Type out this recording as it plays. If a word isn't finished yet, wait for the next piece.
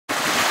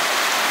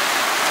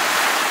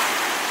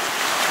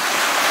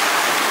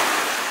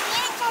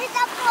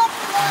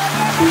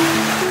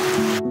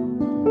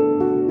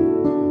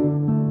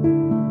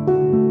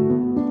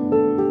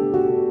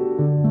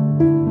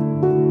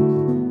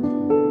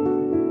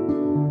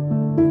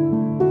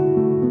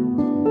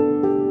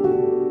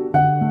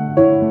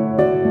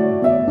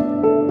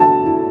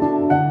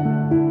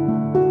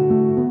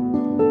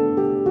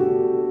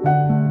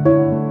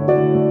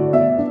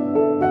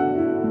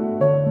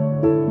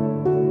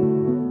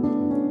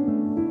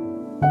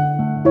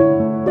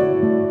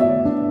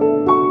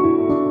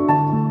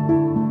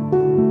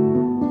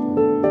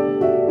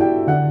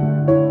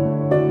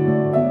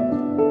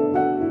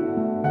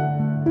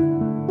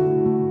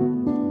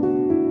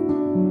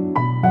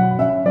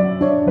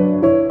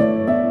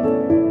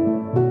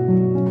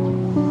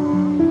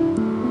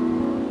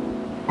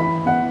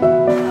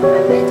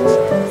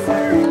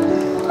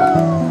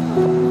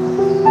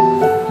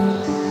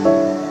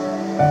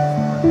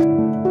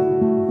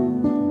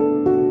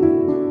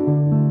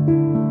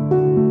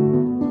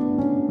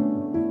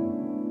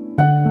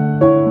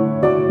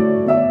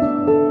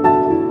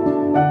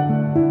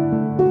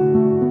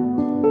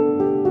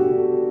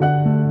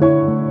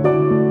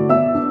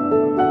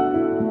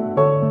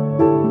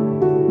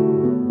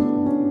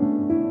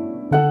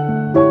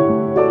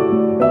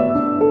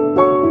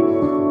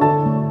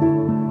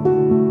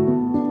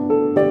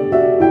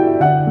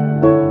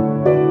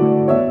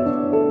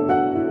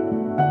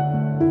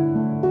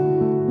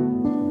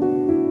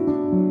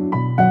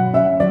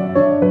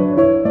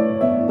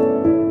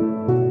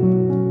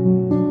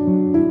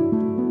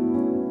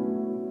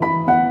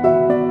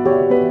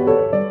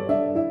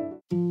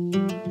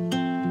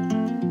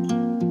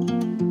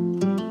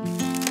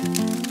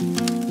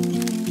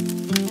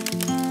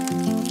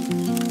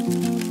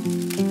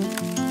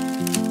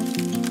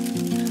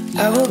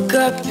I woke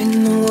up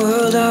in the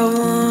world I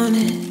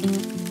wanted.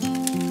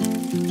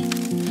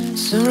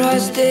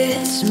 Sunrise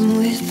dancing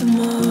with the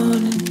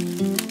morning.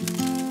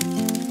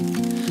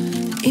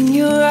 In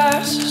your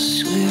eyes, I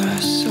swear I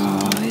saw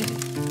it.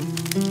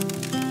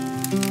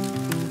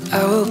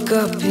 I woke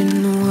up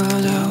in the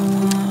world I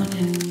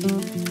wanted.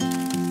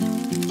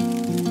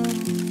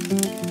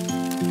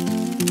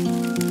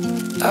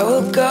 I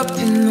woke up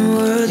in the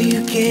world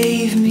you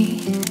gave me.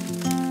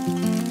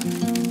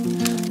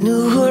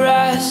 New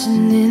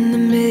horizon in the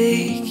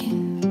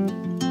making.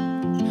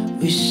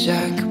 Wish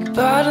I could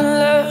bottle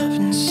up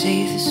and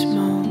save this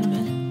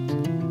moment.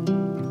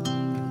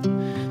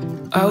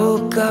 I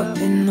woke up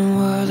in the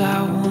world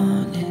I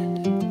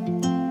wanted.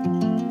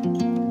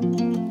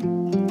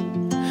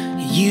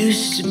 It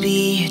used to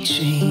be a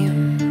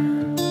dream,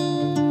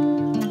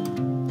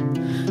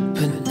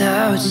 but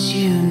now it's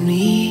you and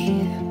me.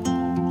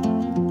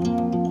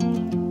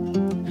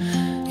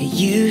 It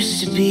used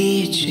to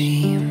be a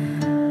dream,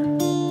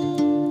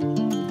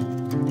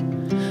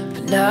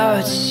 now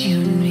it's you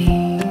and me.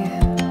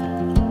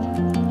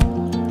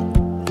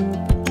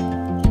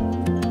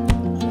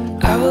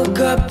 I woke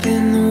up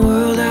in the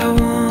world I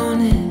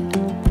wanted,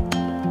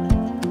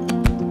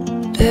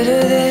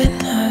 better than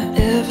I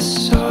ever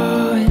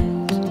saw it.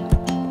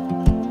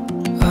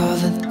 All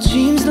the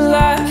dreams of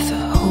life, the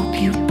hope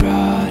you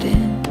brought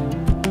in.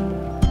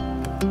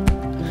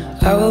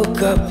 I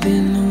woke up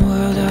in the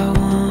world I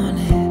wanted.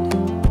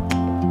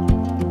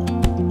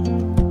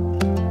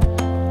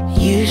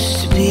 Used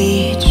to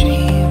be a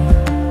dream,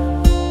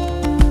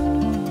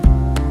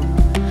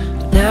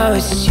 now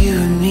it's you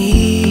and me.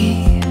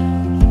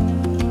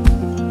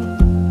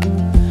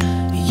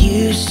 It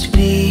used to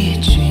be a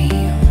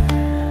dream,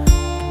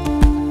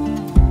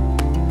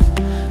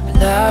 but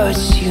now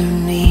it's you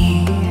and me.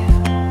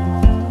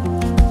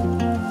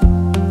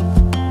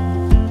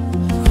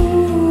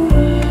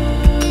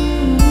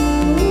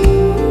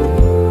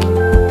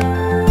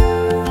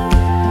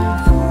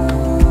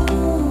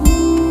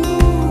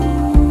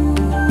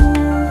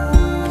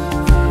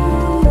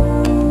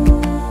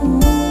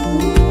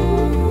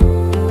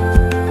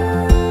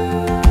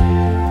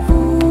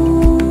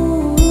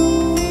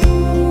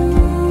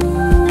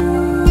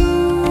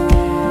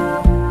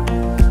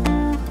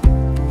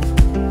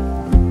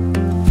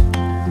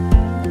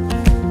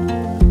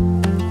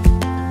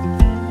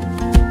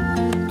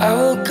 I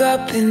woke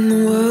up in the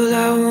world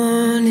I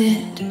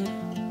wanted,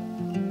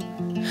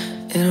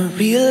 and I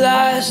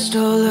realized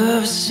all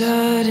of a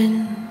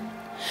sudden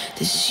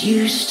this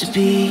used to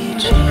be a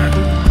dream.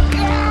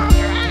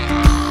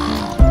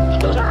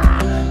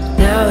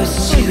 Now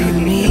it's you and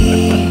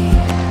me.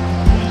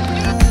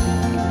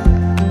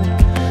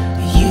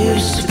 It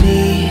used to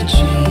be a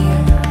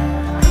dream,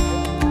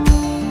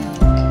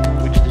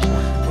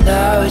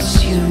 now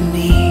it's you and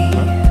me.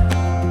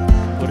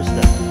 What is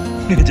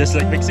that? Just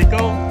like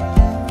Mexico?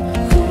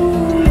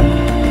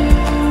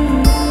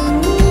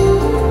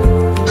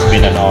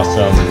 Been an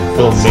awesome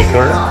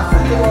filmmaker,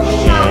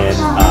 and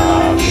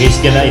he's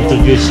gonna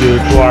introduce you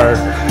to our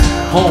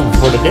home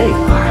for the day.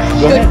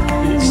 Go ahead,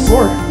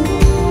 explore.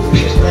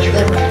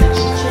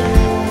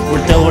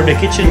 We'll tell where the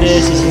kitchen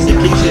is. This is the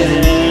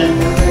kitchen.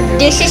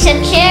 This is a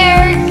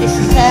chair. This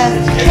is a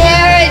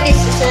chair.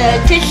 This is a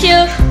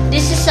tissue.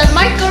 This is a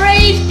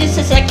microwave. This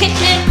is a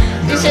kitchen.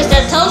 This is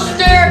a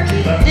toaster.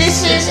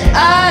 This is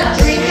a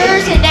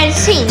drinkers and then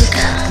sink.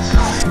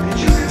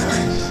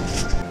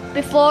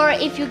 Before,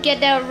 if you get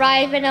to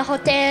arrive in a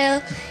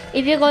hotel,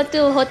 if you go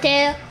to a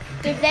hotel,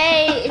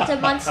 today it's a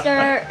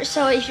monster.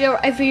 So if you're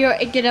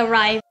gonna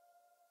arrive.